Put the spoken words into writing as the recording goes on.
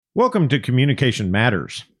Welcome to Communication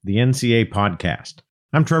Matters, the NCA podcast.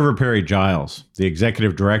 I'm Trevor Perry Giles, the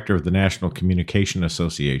Executive Director of the National Communication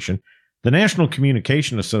Association. The National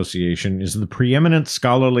Communication Association is the preeminent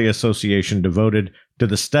scholarly association devoted to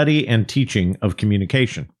the study and teaching of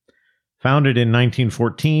communication. Founded in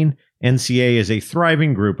 1914, NCA is a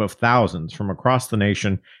thriving group of thousands from across the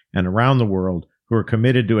nation and around the world who are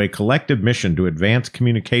committed to a collective mission to advance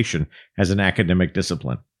communication as an academic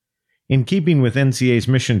discipline. In keeping with NCA's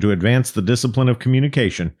mission to advance the discipline of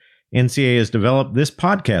communication, NCA has developed this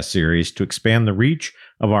podcast series to expand the reach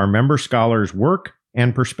of our member scholars' work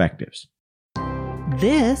and perspectives.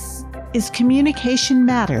 This is Communication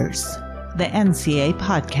Matters, the NCA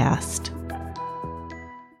podcast.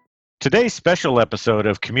 Today's special episode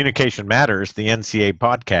of Communication Matters, the NCA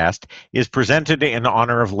podcast, is presented in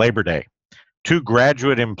honor of Labor Day. Two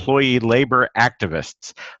graduate employee labor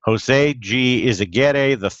activists, Jose G.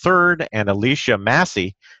 Izaguirre III and Alicia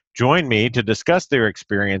Massey, join me to discuss their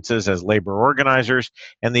experiences as labor organizers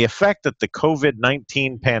and the effect that the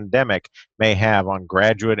COVID-19 pandemic may have on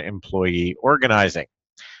graduate employee organizing.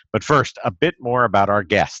 But first, a bit more about our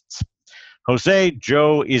guests. Jose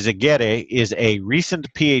Joe Izaguirre is a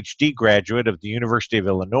recent PhD graduate of the University of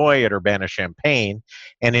Illinois at Urbana-Champaign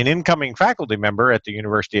and an incoming faculty member at the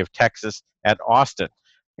University of Texas at Austin.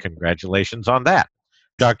 Congratulations on that.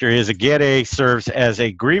 Dr. Izaguirre serves as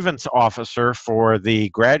a grievance officer for the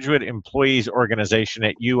Graduate Employees Organization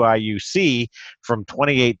at UIUC from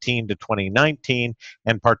 2018 to 2019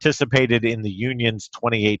 and participated in the union's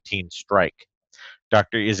 2018 strike.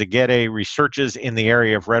 Dr. Izaguirre researches in the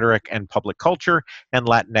area of rhetoric and public culture and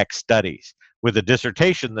Latinx studies, with a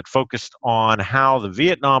dissertation that focused on how the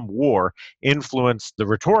Vietnam War influenced the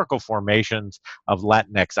rhetorical formations of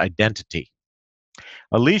Latinx identity.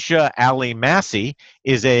 Alicia Ali Massey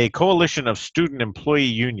is a coalition of student employee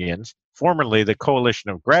unions, formerly the Coalition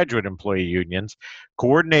of Graduate Employee Unions,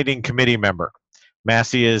 coordinating committee member.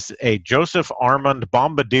 Massey is a Joseph Armand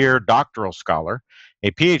Bombardier doctoral scholar,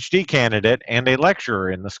 a PhD candidate, and a lecturer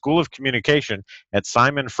in the School of Communication at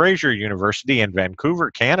Simon Fraser University in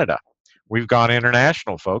Vancouver, Canada. We've gone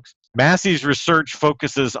international, folks. Massey's research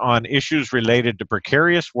focuses on issues related to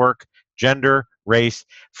precarious work, gender, race,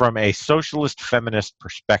 from a socialist feminist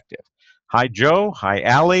perspective. Hi, Joe. Hi,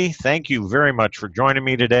 Ali. Thank you very much for joining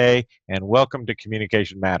me today, and welcome to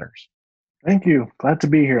Communication Matters. Thank you. Glad to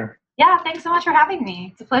be here. Yeah, thanks so much for having me.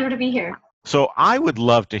 It's a pleasure to be here. So I would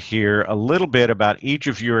love to hear a little bit about each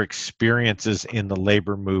of your experiences in the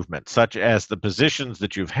labor movement, such as the positions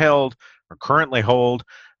that you've held or currently hold.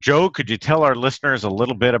 Joe, could you tell our listeners a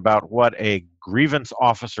little bit about what a grievance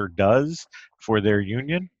officer does for their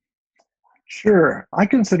union? Sure. I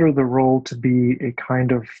consider the role to be a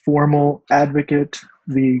kind of formal advocate.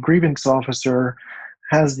 The grievance officer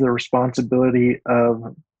has the responsibility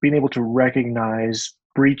of being able to recognize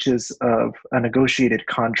breaches of a negotiated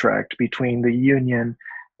contract between the union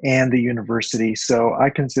and the university. So I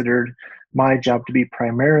considered my job to be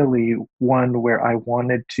primarily one where I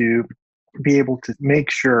wanted to be able to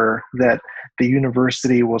make sure that the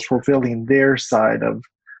university was fulfilling their side of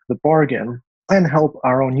the bargain and help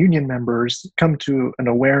our own union members come to an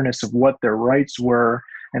awareness of what their rights were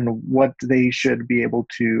and what they should be able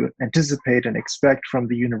to anticipate and expect from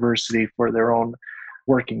the university for their own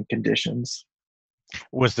working conditions.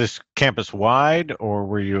 Was this campus-wide, or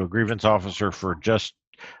were you a grievance officer for just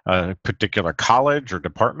a particular college or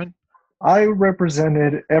department? I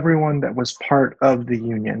represented everyone that was part of the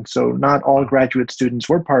union. So not all graduate students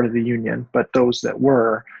were part of the union, but those that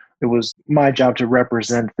were, it was my job to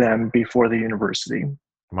represent them before the university.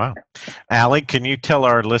 Wow. Ali, can you tell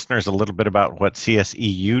our listeners a little bit about what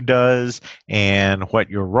CSEU does and what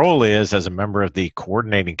your role is as a member of the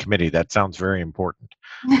coordinating committee? That sounds very important.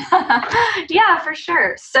 Yeah, for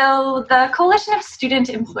sure. So the Coalition of Student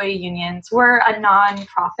Employee Unions, we're a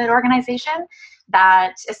nonprofit organization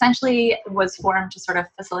that essentially was formed to sort of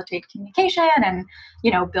facilitate communication and,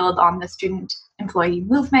 build on the student employee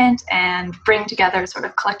movement and bring together sort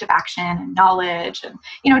of collective action and knowledge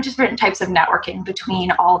and, different types of networking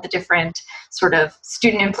between all the different sort of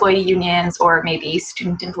student employee unions or maybe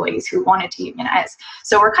student employees who wanted to unionize.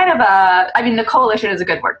 So we're kind of the coalition is a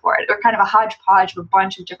good word for it. We're kind of a hodgepodge of a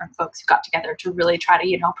bunch of different folks who got together to really try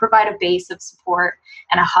to, provide a base of support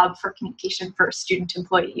and a hub for communication for student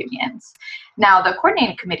employee unions. Now, the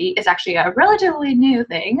coordinating committee is actually a relatively new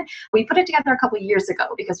thing. We put it together a couple of years ago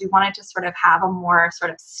because we wanted to sort of have a more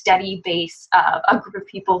sort of steady base of a group of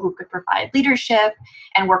people who could provide leadership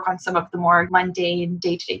and work on some of the more mundane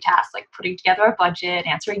day-to-day tasks, like putting together a budget,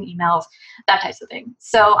 answering emails, that types of thing.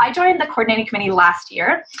 So I joined the coordinating committee last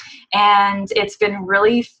year, and it's been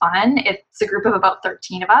really fun. It's a group of about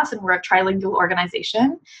 13 of us, and we're a trilingual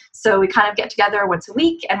organization. So we kind of get together once a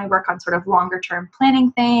week, and we work on sort of longer-term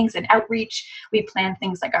planning things and outreach. We plan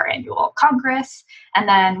things like our annual Congress. And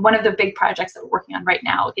then one of the big projects that we're working on right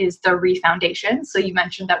now is the Refoundation. So you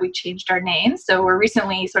mentioned that we changed our name. So we're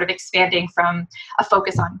recently sort of expanding from a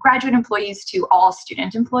focus on graduate employees to all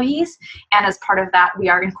student employees. And as part of that, we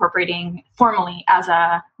are incorporating formally as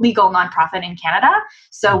a legal nonprofit in Canada.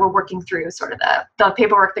 So we're working through sort of the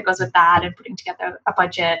paperwork that goes with that and putting together a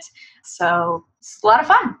budget. So it's a lot of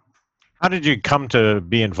fun. How did you come to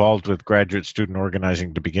be involved with graduate student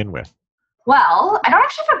organizing to begin with? Well, I don't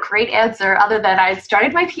actually have a great answer other than I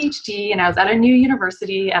started my PhD and I was at a new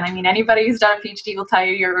university. And I mean, anybody who's done a PhD will tell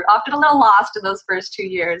you you're often a little lost in those first 2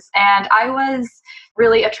 years. And I was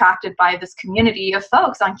really attracted by this community of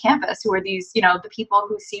folks on campus who are these, the people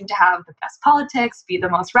who seem to have the best politics, be the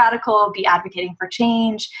most radical, be advocating for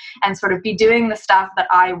change, and sort of be doing the stuff that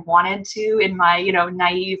I wanted to in my,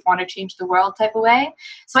 naive, want to change the world type of way.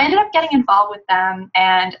 So I ended up getting involved with them.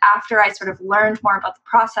 And after I sort of learned more about the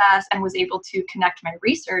process and was able to connect my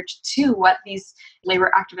research to what these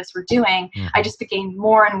labor activists were doing, I just became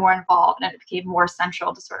more and more involved, and it became more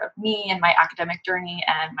central to sort of me and my academic journey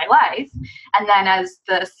and my life. And then as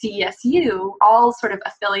the CESU, all sort of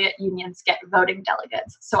affiliate unions get voting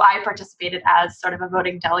delegates. So I participated as sort of a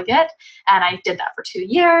voting delegate, and I did that for 2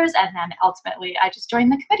 years, and then ultimately I just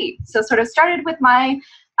joined the committee. So sort of started with my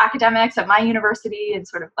academics at my university and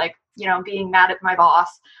sort of like, being mad at my boss,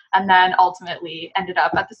 and then ultimately ended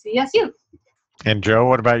up at the CESU. And Joe,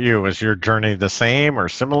 what about you? Was your journey the same or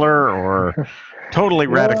similar or totally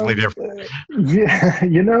radically different?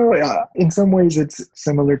 Yeah, in some ways it's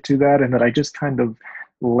similar to that, in that I just kind of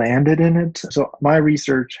landed in it. So my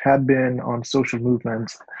research had been on social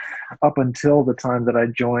movements up until the time that I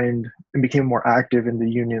joined and became more active in the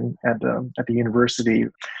union at the university.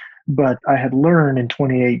 But I had learned in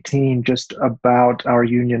 2018 just about our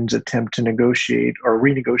union's attempt to negotiate or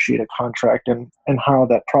renegotiate a contract, and how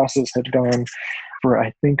that process had gone for,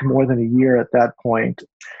 I think, more than a year at that point.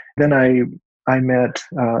 Then I met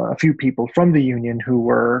a few people from the union who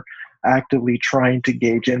were actively trying to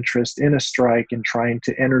gauge interest in a strike and trying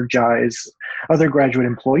to energize other graduate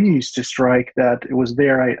employees to strike. That it was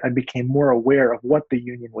there I became more aware of what the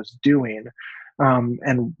union was doing,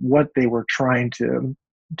 and what they were trying to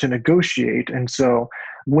negotiate. And so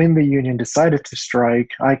when the union decided to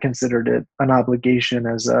strike, I considered it an obligation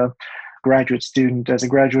as a graduate student, as a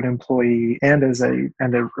graduate employee, and as a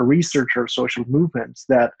researcher of social movements,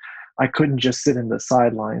 that I couldn't just sit in the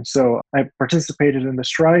sidelines. So I participated in the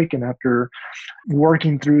strike, and after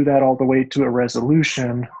working through that all the way to a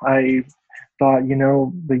resolution, I thought,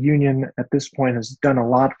 the union at this point has done a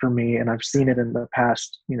lot for me, and I've seen it in the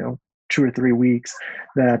past, 2 or 3 weeks,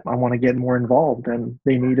 that I want to get more involved. And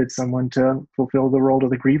they needed someone to fulfill the role of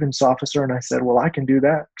the grievance officer. And I said, well, I can do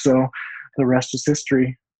that. So the rest is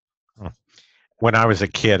history. When I was a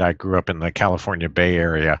kid, I grew up in the California Bay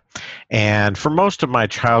Area. And for most of my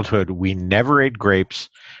childhood, we never ate grapes.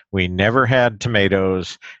 We never had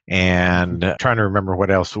tomatoes, and trying to remember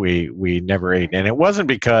what else we never ate. And it wasn't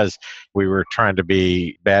because we were trying to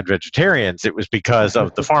be bad vegetarians. It was because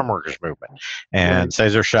of the farm workers movement and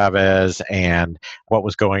Cesar Chavez and what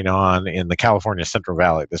was going on in the California Central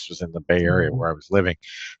Valley. This was in the Bay Area where I was living.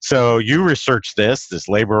 So you researched this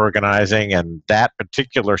labor organizing and that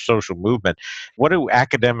particular social movement. What do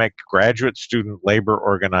academic graduate student labor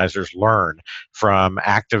organizers learn from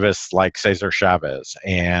activists like Cesar Chavez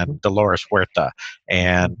and Dolores Huerta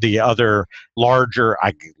and the other larger,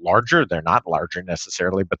 they're not larger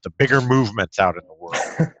necessarily, but the bigger movements out in the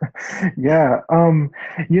world? Yeah.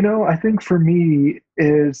 I think for me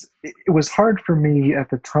it was hard for me at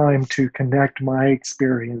the time to connect my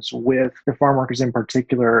experience with the farm workers in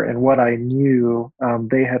particular and what I knew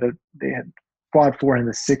they had fought for in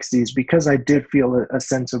the 60s, because I did feel a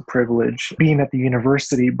sense of privilege being at the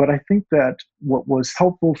university. But I think that what was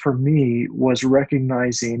helpful for me was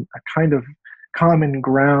recognizing a kind of common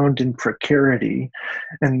ground in precarity,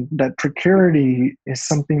 and that precarity is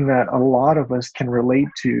something that a lot of us can relate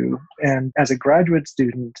to. And as a graduate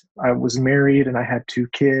student, I was married and I had 2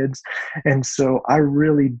 kids, and so I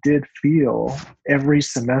really did feel every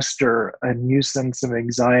semester a new sense of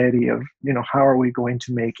anxiety of, how are we going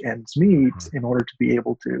to make ends meet in order to be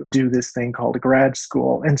able to do this thing called grad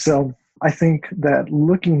school. And so I think that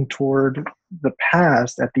looking toward the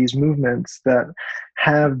past at these movements that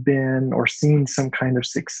have been or seen some kind of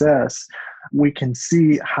success, we can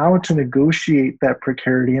see how to negotiate that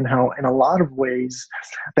precarity and how, in a lot of ways,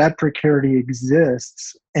 that precarity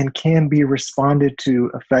exists and can be responded to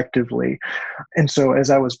effectively. And so, as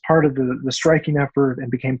I was part of the striking effort and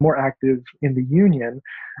became more active in the union,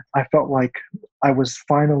 I felt like I was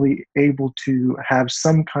finally able to have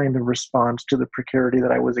some kind of response to the precarity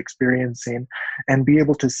that I was experiencing and be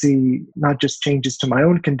able to see not just changes to my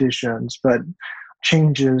own conditions, but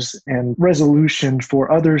changes and resolution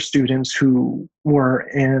for other students who were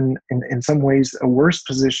in some ways a worse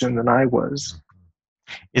position than I was.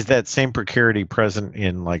 Is that same precarity present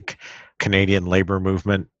in like Canadian labor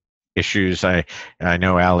movement issues? I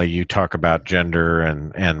know, Ali, you talk about gender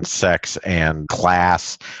and sex and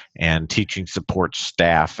class and teaching support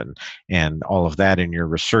staff and all of that in your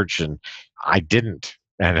research, and I didn't.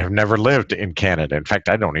 And have never lived in Canada. In fact,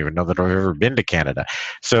 I don't even know that I've ever been to Canada.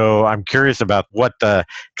 So I'm curious about what the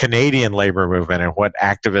Canadian labor movement and what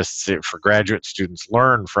activists for graduate students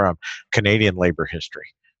learn from Canadian labor history.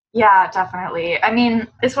 Yeah, definitely. I mean,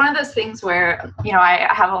 it's one of those things where, I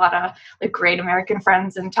have a lot of like great American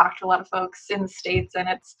friends and talk to a lot of folks in the States. And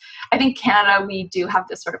I think Canada, we do have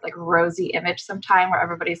this sort of like rosy image sometime where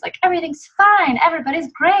everybody's like, everything's fine,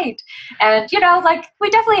 everybody's great. And, like we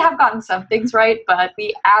definitely have gotten some things right, but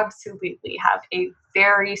we absolutely have a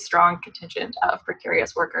very strong contingent of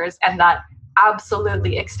precarious workers, and that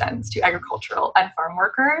absolutely extends to agricultural and farm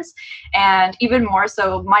workers. And even more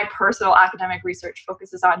so, my personal academic research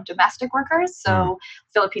focuses on domestic workers. So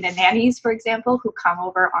Filipino nannies, for example, who come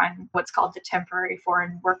over on what's called the temporary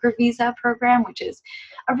foreign worker visa program, which is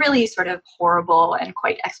a really sort of horrible and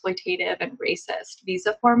quite exploitative and racist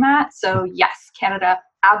visa format. So yes, Canada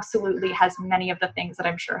absolutely has many of the things that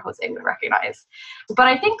I'm sure Jose would recognize. But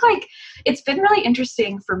I think it's been really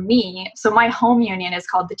interesting for me. So my home union is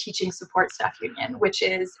called the Teaching Support Staff Union, which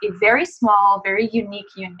is a very small, very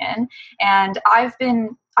unique union. And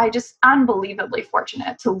I just unbelievably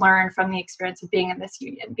fortunate to learn from the experience of being in this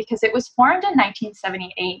union, because it was formed in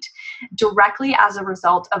 1978 directly as a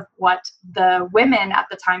result of what the women at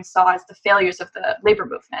the time saw as the failures of the labor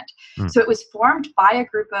movement. So it was formed by a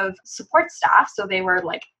group of support staff. So they were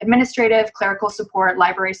like administrative, clerical support,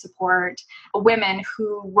 library support, women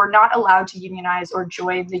who were not allowed to unionize or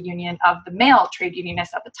join the union of the male trade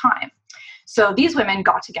unionists at the time. So these women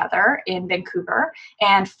got together in Vancouver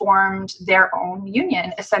and formed their own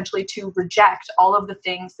union, essentially to reject all of the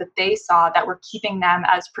things that they saw that were keeping them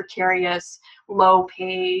as precarious,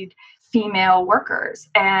 low-paid female workers.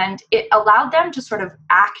 And it allowed them to sort of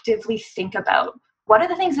actively think about what are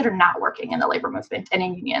the things that are not working in the labor movement and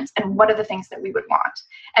in unions, and what are the things that we would want.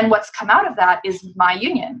 And what's come out of that is my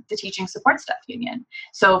union, the Teaching Support Staff Union.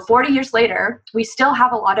 So 40 years later, we still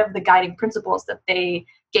have a lot of the guiding principles that they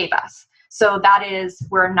gave us. So that is,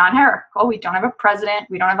 we're non-hierarchical. We don't have a president.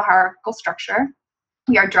 We don't have a hierarchical structure.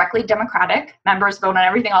 We are directly democratic. Members vote on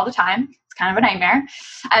everything all the time. It's kind of a nightmare.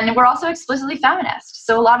 And we're also explicitly feminist.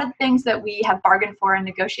 So a lot of the things that we have bargained for and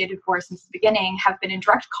negotiated for since the beginning have been in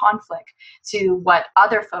direct conflict to what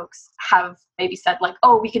other folks have maybe said, like,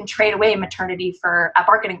 oh, we can trade away maternity for a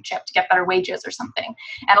bargaining chip to get better wages or something.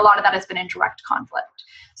 And a lot of that has been in direct conflict.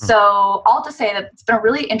 So all to say that it's been a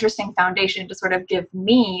really interesting foundation to sort of give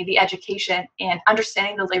me the education in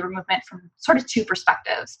understanding the labor movement from sort of two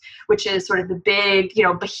perspectives, which is sort of the big,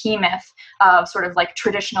 behemoth of sort of like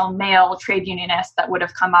traditional male trade unionists that would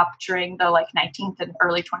have come up during the 19th and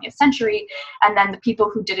early 20th century, and then the people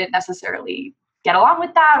who didn't necessarily get along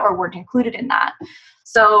with that or weren't included in that.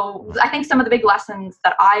 So I think some of the big lessons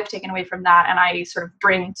that I've taken away from that and I sort of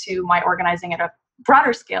bring to my organizing at a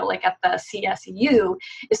broader scale, like at the CSEU,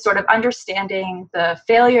 is sort of understanding the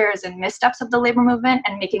failures and missteps of the labor movement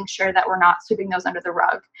and making sure that we're not sweeping those under the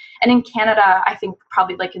rug. And in Canada, I think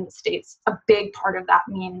probably like in the States, a big part of that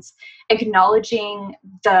means acknowledging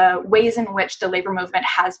the ways in which the labor movement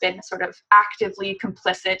has been sort of actively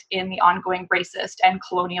complicit in the ongoing racist and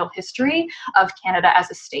colonial history of Canada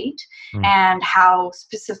as a state, and how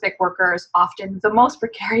specific workers, often the most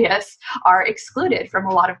precarious, are excluded from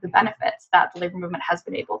a lot of the benefits that the labor movement has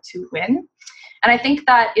been able to win. And I think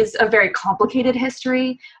that is a very complicated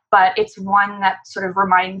history, but it's one that sort of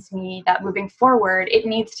reminds me that moving forward, it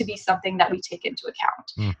needs to be something that we take into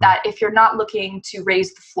account. That if you're not looking to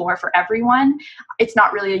raise the floor for everyone, it's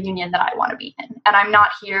not really a union that I want to be in. And I'm not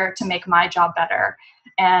here to make my job better.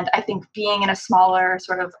 And I think being in a smaller,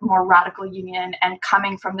 sort of more radical union and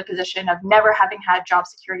coming from the position of never having had job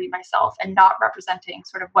security myself and not representing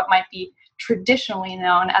sort of what might be traditionally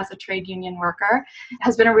known as a trade union worker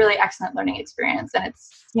has been a really excellent learning experience. And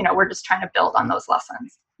it's, we're just trying to build on those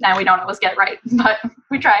lessons. Now we don't always get it right, but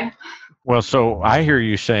we try. Well, so I hear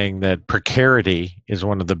you saying that precarity is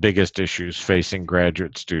one of the biggest issues facing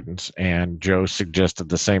graduate students, and Joe suggested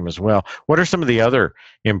the same as well. What are some of the other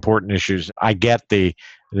important issues? I get the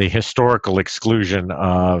historical exclusion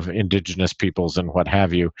of Indigenous peoples and what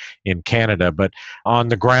have you in Canada, but on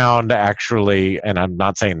the ground, actually, and I'm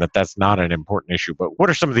not saying that that's not an important issue, but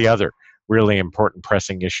what are some of the other really important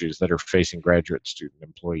pressing issues that are facing graduate student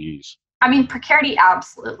employees? I mean, precarity,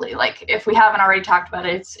 absolutely. Like, if we haven't already talked about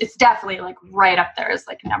it, it's definitely like right up there as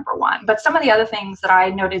like number one. But some of the other things that I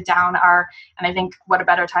noted down are, and I think what a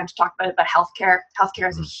better time to talk about it, but healthcare. Healthcare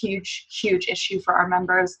is a huge, huge issue for our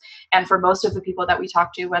members and for most of the people that we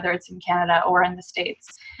talk to, whether it's in Canada or in the States.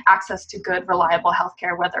 Access to good, reliable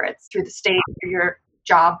healthcare, whether it's through the state or your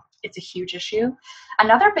job, it's a huge issue.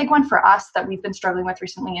 Another big one for us that we've been struggling with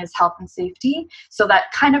recently is health and safety. So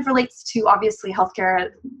that kind of relates to obviously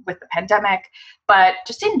healthcare with the pandemic, but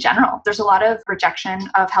just in general, there's a lot of rejection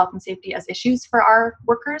of health and safety as issues for our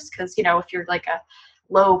workers. Because, if you're like a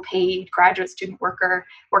low paid graduate student worker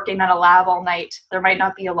working in a lab all night, there might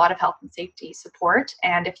not be a lot of health and safety support.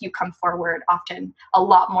 And if you come forward, often a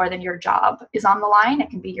lot more than your job is on the line.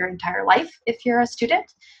 It can be your entire life if you're a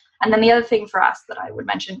student. And then the other thing for us that I would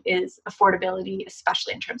mention is affordability,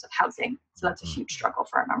 especially in terms of housing. So that's a huge struggle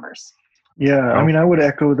for our members. Yeah, I mean, I would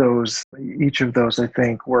echo those. Each of those, I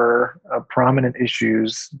think, were prominent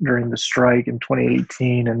issues during the strike in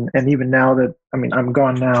 2018. And even now that, I'm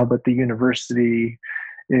gone now, but the university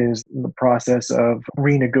is in the process of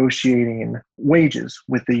renegotiating wages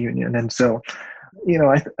with the union. And so,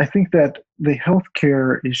 I think that the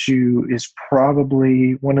healthcare issue is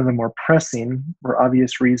probably one of the more pressing for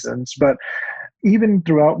obvious reasons. But even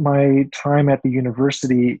throughout my time at the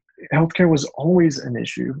university, healthcare was always an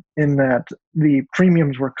issue in that the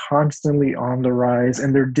premiums were constantly on the rise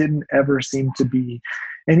and there didn't ever seem to be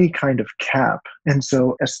any kind of cap. And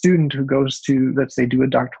so a student who goes to, let's say, do a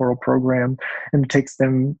doctoral program and it takes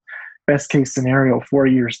them, best case scenario, 4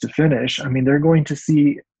 years to finish, they're going to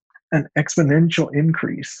see an exponential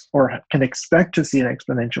increase, or can expect to see an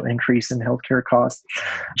exponential increase in healthcare costs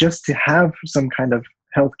just to have some kind of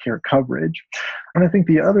healthcare coverage. And I think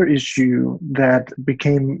the other issue that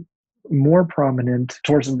became more prominent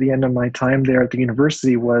towards the end of my time there at the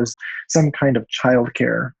university was some kind of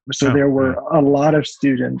childcare. So there were a lot of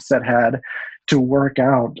students that had to work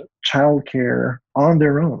out childcare on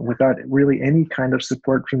their own without really any kind of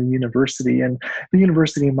support from the university. And the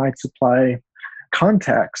university might supply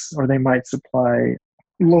contacts, or they might supply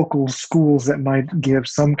local schools that might give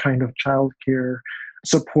some kind of childcare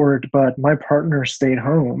support, but my partner stayed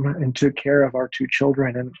home and took care of our two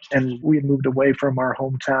children, and we had moved away from our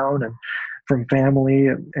hometown and from family,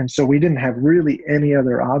 and so we didn't have really any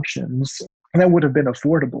other options that would have been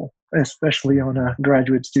affordable, especially on a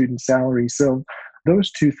graduate student salary. So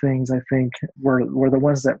those two things, I think, were the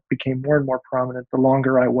ones that became more and more prominent the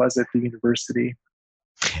longer I was at the university.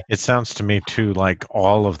 It sounds to me, too, like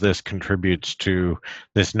all of this contributes to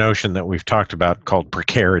this notion that we've talked about called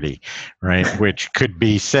precarity, right? Which could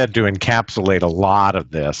be said to encapsulate a lot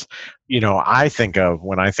of this. I think of,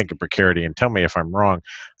 when I think of precarity, and tell me if I'm wrong,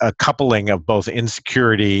 a coupling of both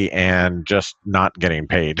insecurity and just not getting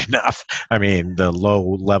paid enough. The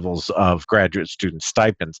low levels of graduate student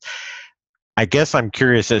stipends. I guess I'm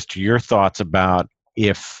curious as to your thoughts about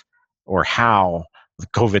if or how the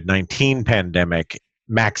COVID-19 pandemic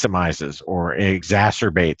maximizes or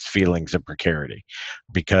exacerbates feelings of precarity.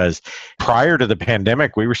 Because prior to the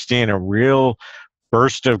pandemic, we were seeing a real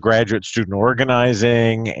burst of graduate student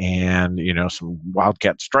organizing and, some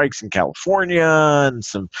wildcat strikes in California and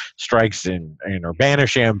some strikes in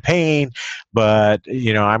Urbana-Champaign. But,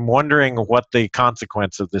 I'm wondering what the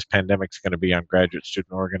consequence of this pandemic is going to be on graduate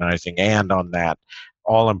student organizing and on that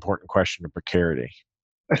all-important question of precarity.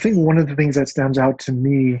 I think one of the things that stands out to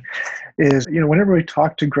me is, whenever we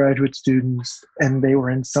talk to graduate students and they were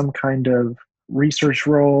in some kind of research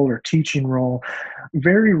role or teaching role,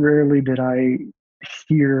 very rarely did I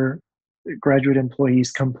hear graduate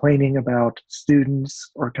employees complaining about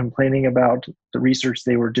students or complaining about the research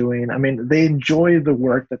they were doing. They enjoy the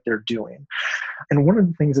work that they're doing. And one of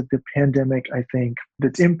the things that the pandemic, I think,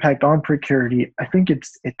 that's impact on precarity, I think it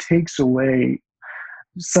takes away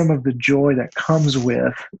some of the joy that comes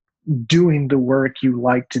with doing the work you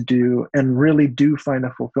like to do and really do find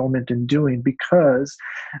a fulfillment in doing, because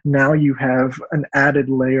now you have an added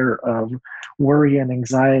layer of worry and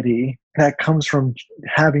anxiety that comes from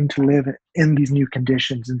having to live in these new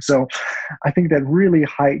conditions. And so I think that really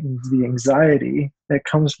heightens the anxiety that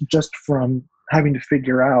comes just from having to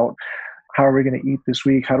figure out, how are we going to eat this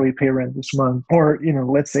week? How do we pay rent this month? Or,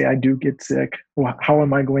 let's say I do get sick. Well, how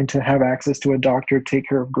am I going to have access to a doctor, take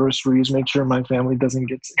care of groceries, make sure my family doesn't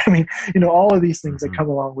get sick? I mean, all of these things that come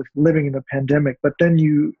along with living in a pandemic. But then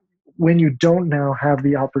when you don't now have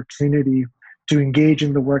the opportunity to engage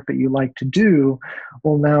in the work that you like to do,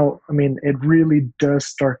 well, now, it really does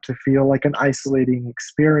start to feel like an isolating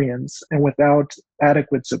experience. And without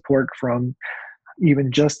adequate support from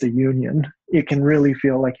even just a union, it can really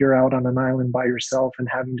feel like you're out on an island by yourself and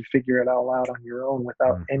having to figure it all out on your own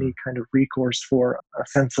without any kind of recourse for a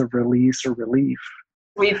sense of release or relief.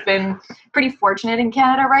 We've been pretty fortunate in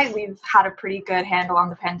Canada, right? We've had a pretty good handle on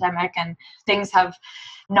the pandemic, and things have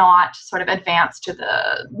not sort of advanced to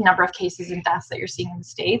the number of cases and deaths that you're seeing in the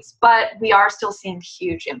States, but we are still seeing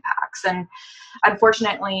huge impacts. And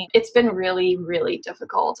unfortunately, it's been really, really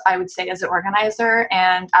difficult, I would say, as an organizer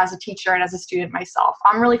and as a teacher and as a student myself.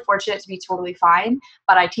 I'm really fortunate to be totally fine,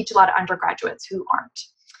 but I teach a lot of undergraduates who aren't.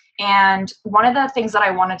 And one of the things that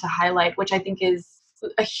I wanted to highlight, which I think is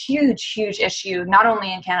a huge, huge issue, not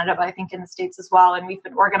only in Canada, but I think in the States as well, and we've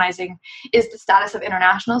been organizing, is the status of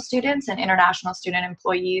international students and international student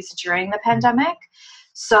employees during the pandemic.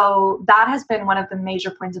 So that has been one of the major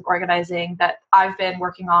points of organizing that I've been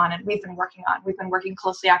working on and we've been working on. We've been working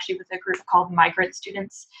closely actually with a group called Migrant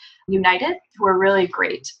Students United, who are really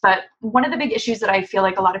great. But one of the big issues that I feel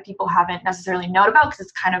like a lot of people haven't necessarily known about, because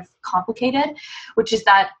it's kind of complicated, which is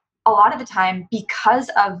that a lot of the time,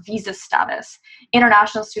 because of visa status,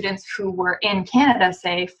 international students who were in Canada,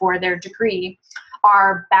 say, for their degree,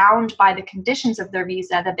 are bound by the conditions of their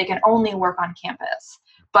visa that they can only work on campus.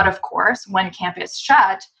 But of course, when campus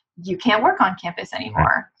shut, you can't work on campus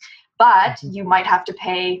anymore. But you might have to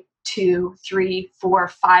pay 2, 3, 4,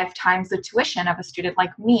 5 times the tuition of a student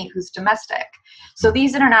like me who's domestic. So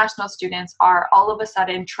these international students are all of a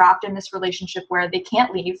sudden trapped in this relationship where they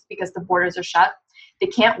can't leave because the borders are shut. They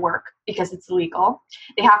can't work because it's illegal.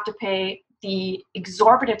 They have to pay the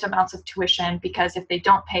exorbitant amounts of tuition because if they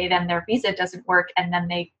don't pay, then their visa doesn't work and then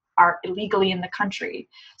they are illegally in the country.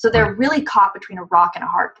 So they're really caught between a rock and a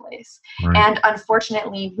hard place. Right. And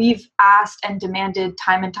unfortunately, we've asked and demanded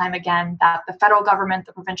time and time again that the federal government,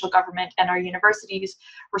 the provincial government, and our universities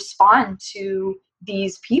respond to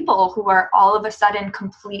these people who are all of a sudden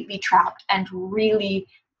completely trapped and really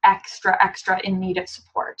extra in need of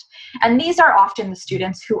support. And these are often the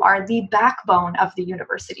students who are the backbone of the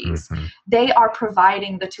universities. They are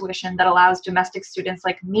providing the tuition that allows domestic students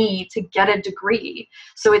like me to get a degree.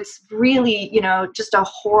 So it's really, just a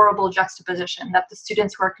horrible juxtaposition that the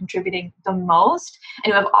students who are contributing the most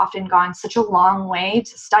and who have often gone such a long way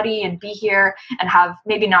to study and be here and have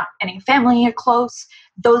maybe not any family close,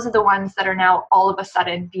 those are the ones that are now all of a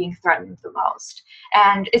sudden being threatened the most.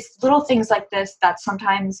 And it's little things like this that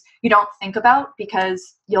sometimes you don't think about,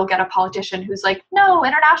 because you'll get a politician who's like, no,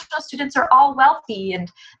 international students are all wealthy and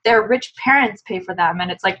their rich parents pay for them.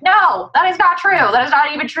 And it's like, no, that is not true. That is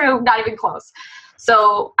not even true, not even close.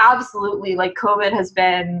 So absolutely, COVID has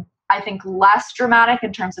been, I think, less dramatic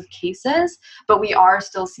in terms of cases, but we are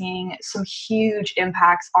still seeing some huge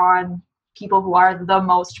impacts on people who are the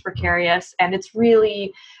most precarious. And it's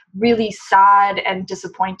really, really sad and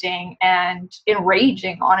disappointing and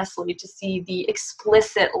enraging, honestly, to see the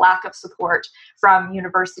explicit lack of support from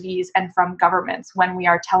universities and from governments when we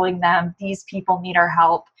are telling them these people need our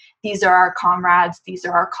help. These are our comrades. These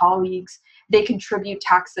are our colleagues. They contribute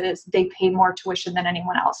taxes. They pay more tuition than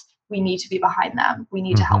anyone else. We need to be behind them. We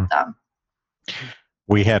need to help them.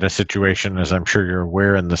 We had a situation, as I'm sure you're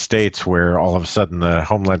aware, in the States where all of a sudden the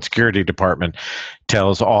Homeland Security Department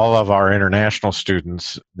tells all of our international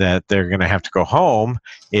students that they're going to have to go home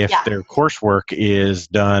if their coursework is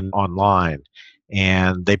done online.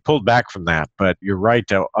 And they pulled back from that. But you're right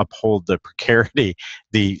to uphold the precarity,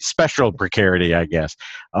 the special precarity, I guess,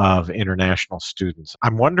 of international students.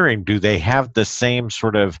 I'm wondering, do they have the same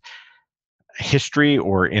sort of history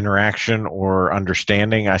or interaction or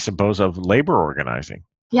understanding, I suppose, of labor organizing?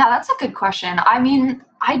 Yeah, that's a good question. I mean,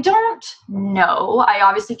 I don't know. I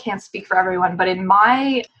obviously can't speak for everyone, but and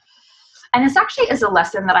this actually is a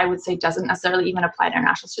lesson that I would say doesn't necessarily even apply to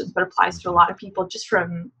international students, but applies to a lot of people just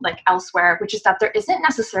from elsewhere, which is that there isn't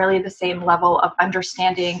necessarily the same level of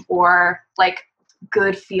understanding or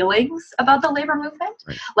good feelings about the labor movement.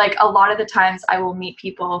 Right. Like a lot of the times I will meet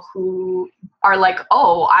people who are like,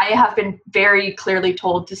 oh, I have been very clearly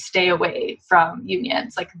told to stay away from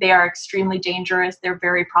unions. Like they are extremely dangerous. They're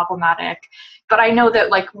very problematic. But I know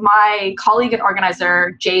that like my colleague and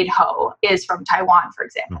organizer, Jade Ho, is from Taiwan, for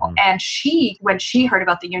example. And when she heard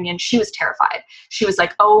about the union, she was terrified. She was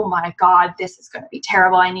like, oh my God, this is going to be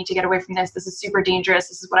terrible. I need to get away from this. This is super dangerous.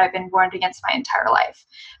 This is what I've been warned against my entire life.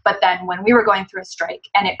 But then when we were going through a strike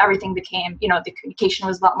and everything became, the communication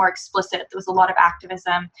was a lot more explicit. There was a lot of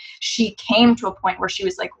activism. She came to a point where she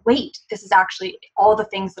was like, wait, this is actually all the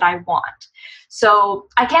things that I want. So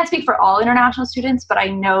I can't speak for all international students, but I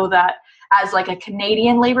know that as like a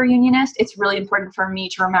Canadian labor unionist, it's really important for me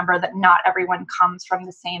to remember that not everyone comes from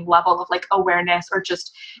the same level of like awareness or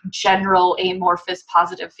just general amorphous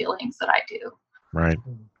positive feelings that I do. Right.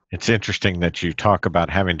 It's interesting that you talk about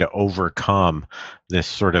having to overcome this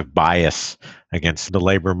sort of bias against the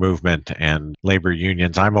labor movement and labor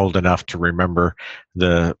unions. I'm old enough to remember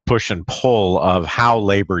the push and pull of how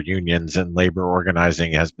labor unions and labor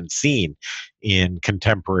organizing has been seen in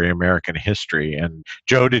contemporary American history. And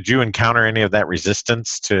Joe, did you encounter any of that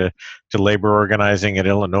resistance to labor organizing at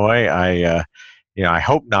Illinois? I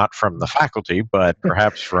hope not from the faculty, but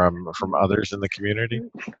perhaps from others in the community.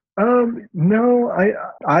 No,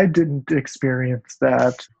 I didn't experience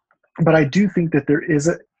that, but I do think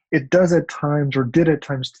that it does at times, or did at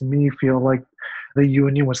times to me, feel like the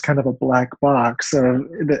union was kind of a black box.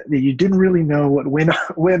 That you didn't really know what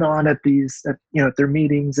went on at their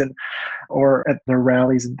meetings or at their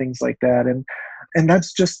rallies and things like that. And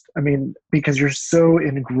that's just, because you're so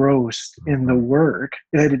engrossed in the work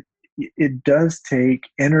that it does take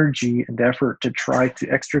energy and effort to try to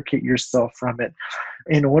extricate yourself from it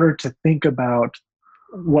in order to think about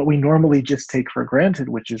what we normally just take for granted,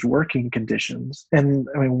 which is working conditions. And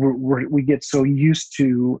we get so used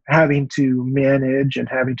to having to manage and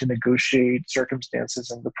having to negotiate circumstances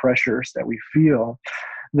and the pressures that we feel,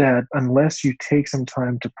 that unless you take some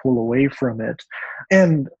time to pull away from it.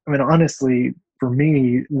 And honestly, for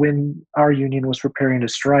me, when our union was preparing to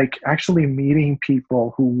strike, actually meeting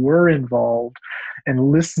people who were involved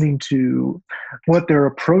and listening to what their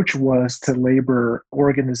approach was to labor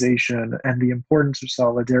organization and the importance of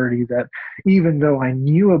solidarity, that even though I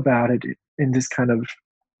knew about it in this kind of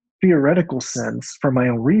theoretical sense from my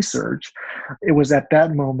own research, it was at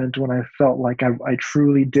that moment when I felt like I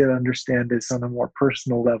truly did understand this on a more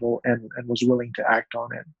personal level and was willing to act on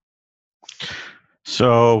it.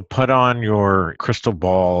 So put on your crystal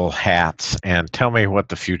ball hats and tell me what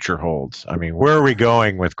the future holds. Where are we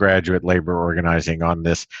going with graduate labor organizing on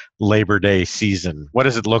this Labor Day season? What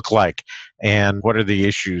does it look like? And what are the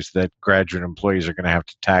issues that graduate employees are going to have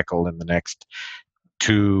to tackle in the next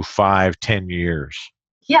 2, 5, 10 years?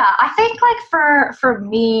 Yeah, I think like for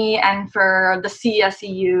me and for the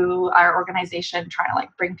CSEU, our organization trying to like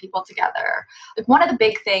bring people together, like one of the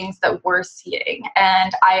big things that we're seeing,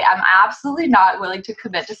 and I am absolutely not willing to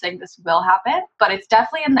commit to saying this will happen, but it's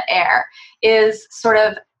definitely in the air, is sort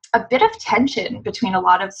of a bit of tension between a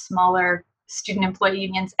lot of smaller student employee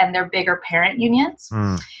unions and their bigger parent unions.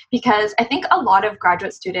 Because I think a lot of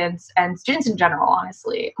graduate students and students in general,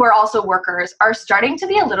 honestly, who are also workers, are starting to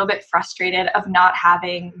be a little bit frustrated of not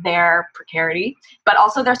having their precarity, but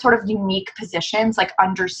also their sort of unique positions like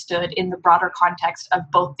understood in the broader context of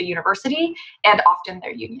both the university and often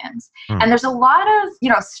their unions. And there's a lot of,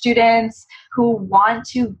 students who want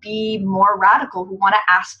to be more radical, who want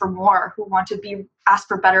to ask for more, who want to ask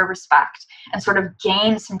for better respect and sort of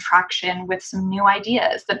gain some traction with some new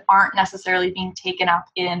ideas that aren't necessarily being taken up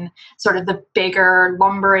in sort of the bigger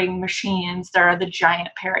lumbering machines that are the giant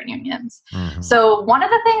parent unions. So one of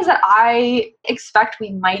the things that I expect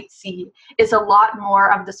we might see is a lot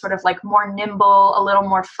more of the sort of like more nimble, a little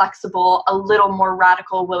more flexible, a little more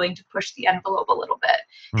radical, willing to push the envelope a little bit.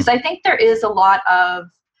 Because I think there is a lot of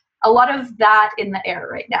that in the air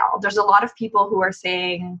right now. There's a lot of people who are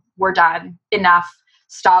saying, we're done, enough,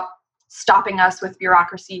 stop stopping us with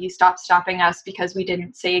bureaucracy, stop stopping us because we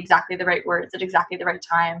didn't say exactly the right words at exactly the right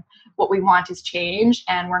time. What we want is change,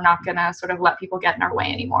 and we're not going to sort of let people get in our way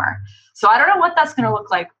anymore. So I don't know what that's going to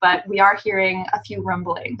look like, but we are hearing a few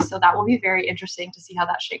rumblings. So that will be very interesting to see how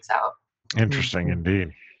that shakes out. Interesting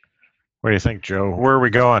indeed. What do you think, Joe? Where are we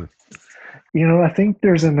going? I think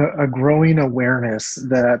there's a growing awareness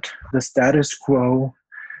that the status quo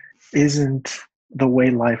isn't the way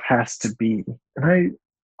life has to be. And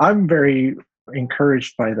I'm very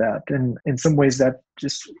encouraged by that. And in some ways that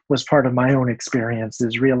just was part of my own experience,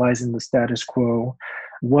 is realizing the status quo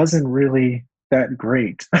wasn't really that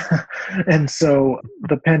great. And so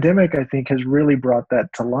the pandemic, I think, has really brought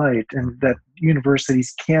that to light, and that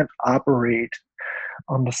universities can't operate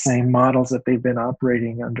on the same models that they've been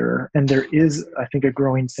operating under. And there is, I think, a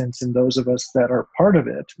growing sense in those of us that are part of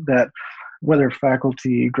it that whether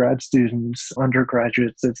faculty, grad students,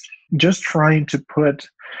 undergraduates, it's just trying to put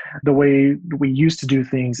the way we used to do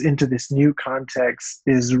things into this new context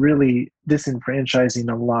is really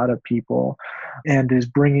disenfranchising a lot of people and is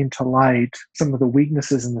bringing to light some of the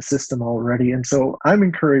weaknesses in the system already. And so I'm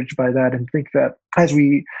encouraged by that and think that as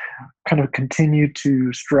we kind of continue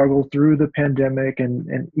to struggle through the pandemic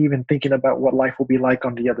and even thinking about what life will be like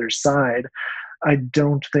on the other side, I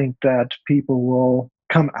don't think that people will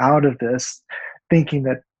come out of this thinking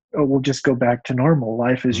that, oh, we'll just go back to normal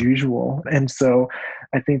life as usual. And so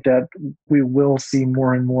I think that we will see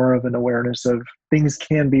more and more of an awareness of things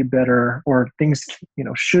can be better, or things,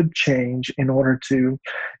 should change in order to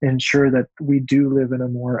ensure that we do live in a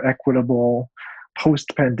more equitable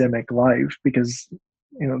post-pandemic life, because,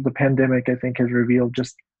 the pandemic, I think, has revealed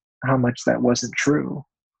just how much that wasn't true.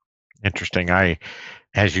 Interesting.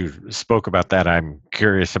 As you spoke about that, I'm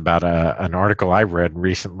curious about an article I read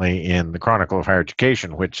recently in the Chronicle of Higher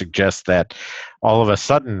Education, which suggests that all of a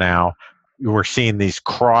sudden now we're seeing these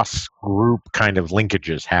cross-group kind of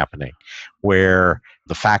linkages happening, where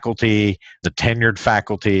the faculty, the tenured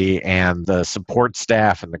faculty, and the support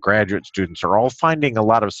staff and the graduate students are all finding a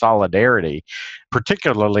lot of solidarity,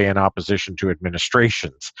 particularly in opposition to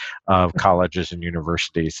administrations of colleges and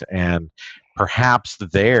universities. And perhaps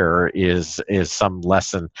there is some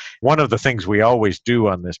lesson. One of the things we always do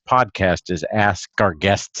on this podcast is ask our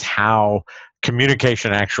guests how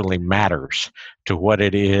communication actually matters to what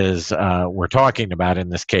it is we're talking about, in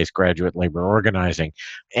this case, graduate labor organizing.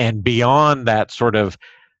 And beyond that sort of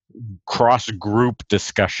cross-group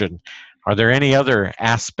discussion, are there any other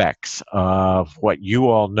aspects of what you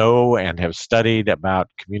all know and have studied about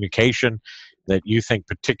communication that you think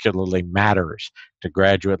particularly matters to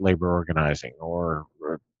graduate labor organizing, or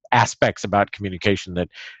aspects about communication that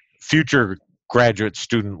future graduate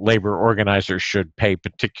student labor organizers should pay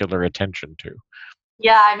particular attention to?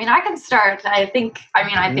 Yeah, I can start. I think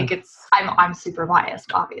I'm super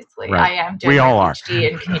biased, obviously. Right. I am doing We all my are.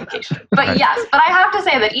 PhD in communication. But Right. yes, but I have to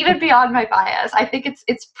say that even beyond my bias, I think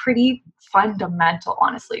it's pretty fundamental,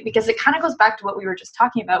 honestly, because it kind of goes back to what we were just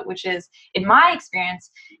talking about, which is, in my experience,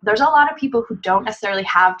 there's a lot of people who don't necessarily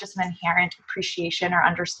have just an inherent appreciation or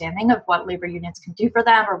understanding of what labor unions can do for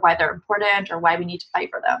them, or why they're important, or why we need to fight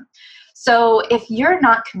for them. So if you're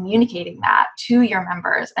not communicating that to your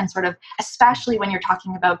members, and sort of, especially when you're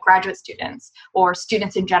talking about graduate students or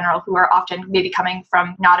students in general who are often maybe coming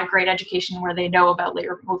from not a great education where they know about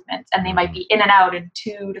labor movements, and they might be in and out in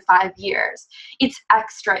 2 to 5 years, it's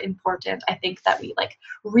extra important, I think, that we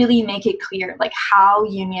really make it clear how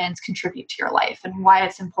unions contribute to your life and why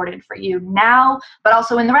it's important for you now, but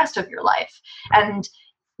also in the rest of your life. And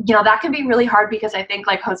that can be really hard, because I think,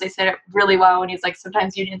 Jose said it really well when he's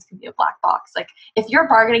sometimes unions can be a black box. If you're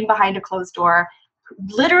bargaining behind a closed door,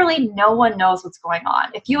 literally no one knows what's going on.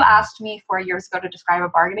 If you asked me 4 years ago to describe a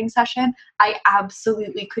bargaining session, I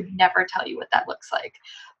absolutely could never tell you what that looks like.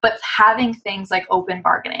 But having things like open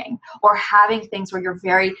bargaining, or having things where you're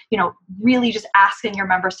very, really just asking your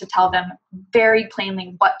members to tell them very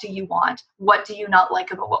plainly, what do you want? What do you not like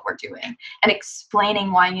about what we're doing? And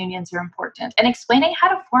explaining why unions are important, and explaining how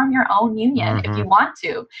to form your own union if you want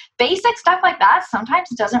to. Basic stuff like that sometimes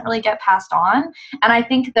doesn't really get passed on. And I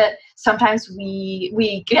think that sometimes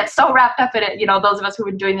we get so wrapped up in it, those of us who've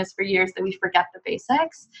been doing this for years, that we forget the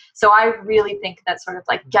basics. So I really think that sort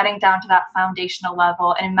of getting down to that foundational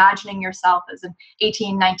level and imagining yourself as an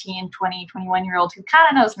 18, 19, 20, 21-year-old who kind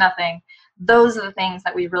of knows nothing, those are the things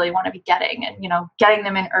that we really want to be getting, and, getting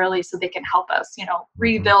them in early so they can help us,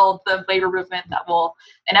 rebuild the labor movement that will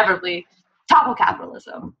inevitably topple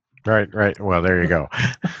capitalism. Right. Well, there you go.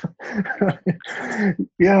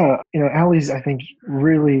 Yeah. Allie's, I think,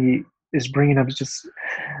 really is bringing up, just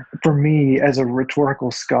for me as a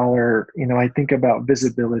rhetorical scholar, I think about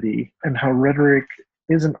visibility and how rhetoric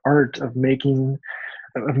is an art of making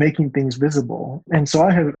things visible. And so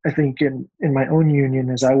I think in my own union,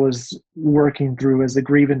 as I was working through as a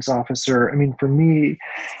grievance officer, for me,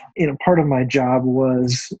 part of my job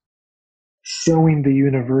was showing the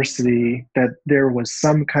university that there was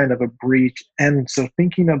some kind of a breach. And so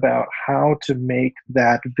thinking about how to make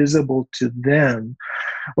that visible to them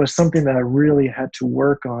was something that I really had to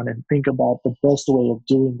work on and think about the best way of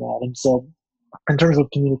doing that. And so in terms of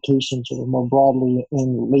communication sort of more broadly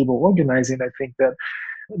in labor organizing, I think that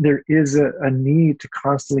there is a need to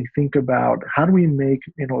constantly think about how do we make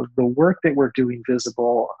the work that we're doing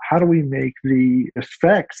visible? How do we make the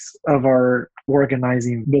effects of our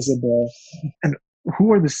organizing visible? And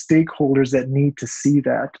who are the stakeholders that need to see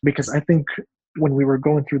that? Because I think when we were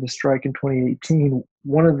going through the strike in 2018,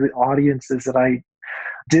 one of the audiences that I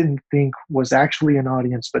didn't think was actually an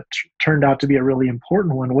audience, but turned out to be a really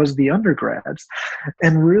important one, was the undergrads,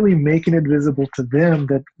 and really making it visible to them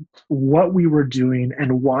that what we were doing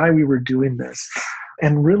and why we were doing this,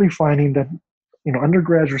 and really finding that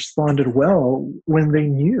undergrads responded well when they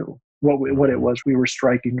knew what it was we were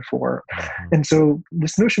striking for. And so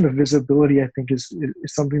this notion of visibility, I think, is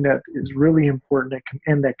something that is really important,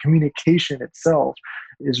 and that communication itself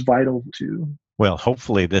is vital to. Well,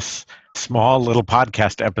 hopefully this small little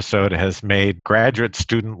podcast episode has made graduate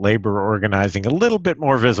student labor organizing a little bit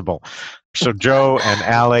more visible. So Joe and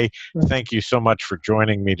Allie, thank you so much for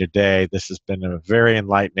joining me today. This has been a very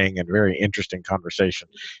enlightening and very interesting conversation,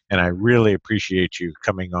 and I really appreciate you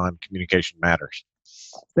coming on Communication Matters.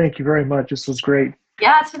 Thank you very much. This was great.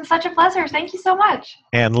 Yeah, it's been such a pleasure. Thank you so much.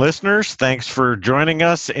 And listeners, thanks for joining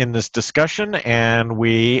us in this discussion. And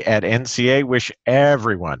we at NCA wish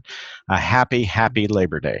everyone a happy, happy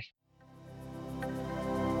Labor Day.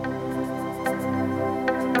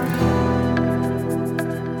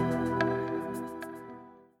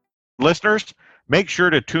 Listeners, make sure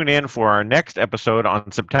to tune in for our next episode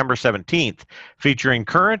on September 17th, featuring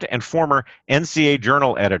current and former NCA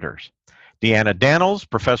Journal editors. Deanna Dannels,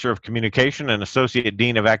 Professor of Communication and Associate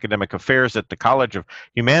Dean of Academic Affairs at the College of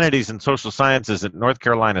Humanities and Social Sciences at North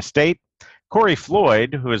Carolina State. Corey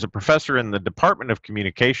Floyd, who is a professor in the Department of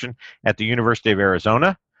Communication at the University of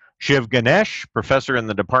Arizona. Shiv Ganesh, Professor in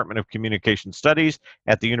the Department of Communication Studies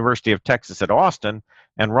at the University of Texas at Austin.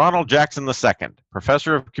 And Ronald Jackson II,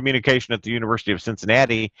 Professor of Communication at the University of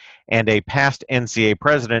Cincinnati and a past NCA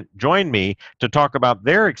president, joined me to talk about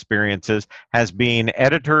their experiences as being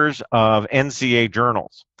editors of NCA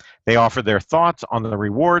journals. They offer their thoughts on the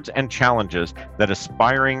rewards and challenges that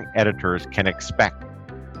aspiring editors can expect.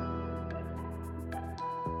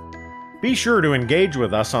 Be sure to engage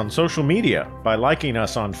with us on social media by liking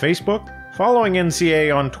us on Facebook, following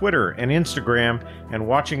NCA on Twitter and Instagram, and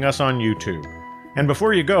watching us on YouTube. And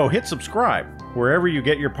before you go, hit subscribe wherever you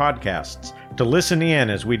get your podcasts to listen in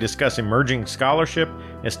as we discuss emerging scholarship,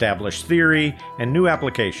 established theory, and new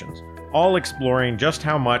applications, all exploring just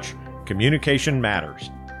how much communication matters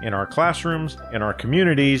in our classrooms, in our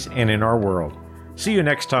communities, and in our world. See you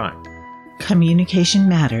next time. Communication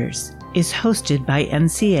Matters is hosted by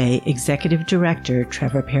NCA Executive Director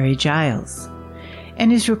Trevor Perry Giles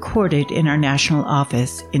and is recorded in our national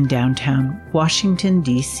office in downtown Washington,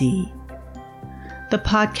 D.C. The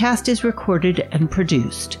podcast is recorded and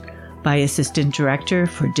produced by Assistant Director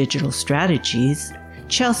for Digital Strategies,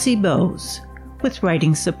 Chelsea Bowes, with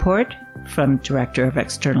writing support from Director of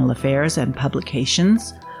External Affairs and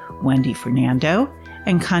Publications, Wendy Fernando,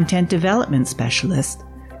 and Content Development Specialist,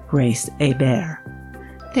 Grace Hebert.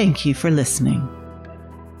 Thank you for listening.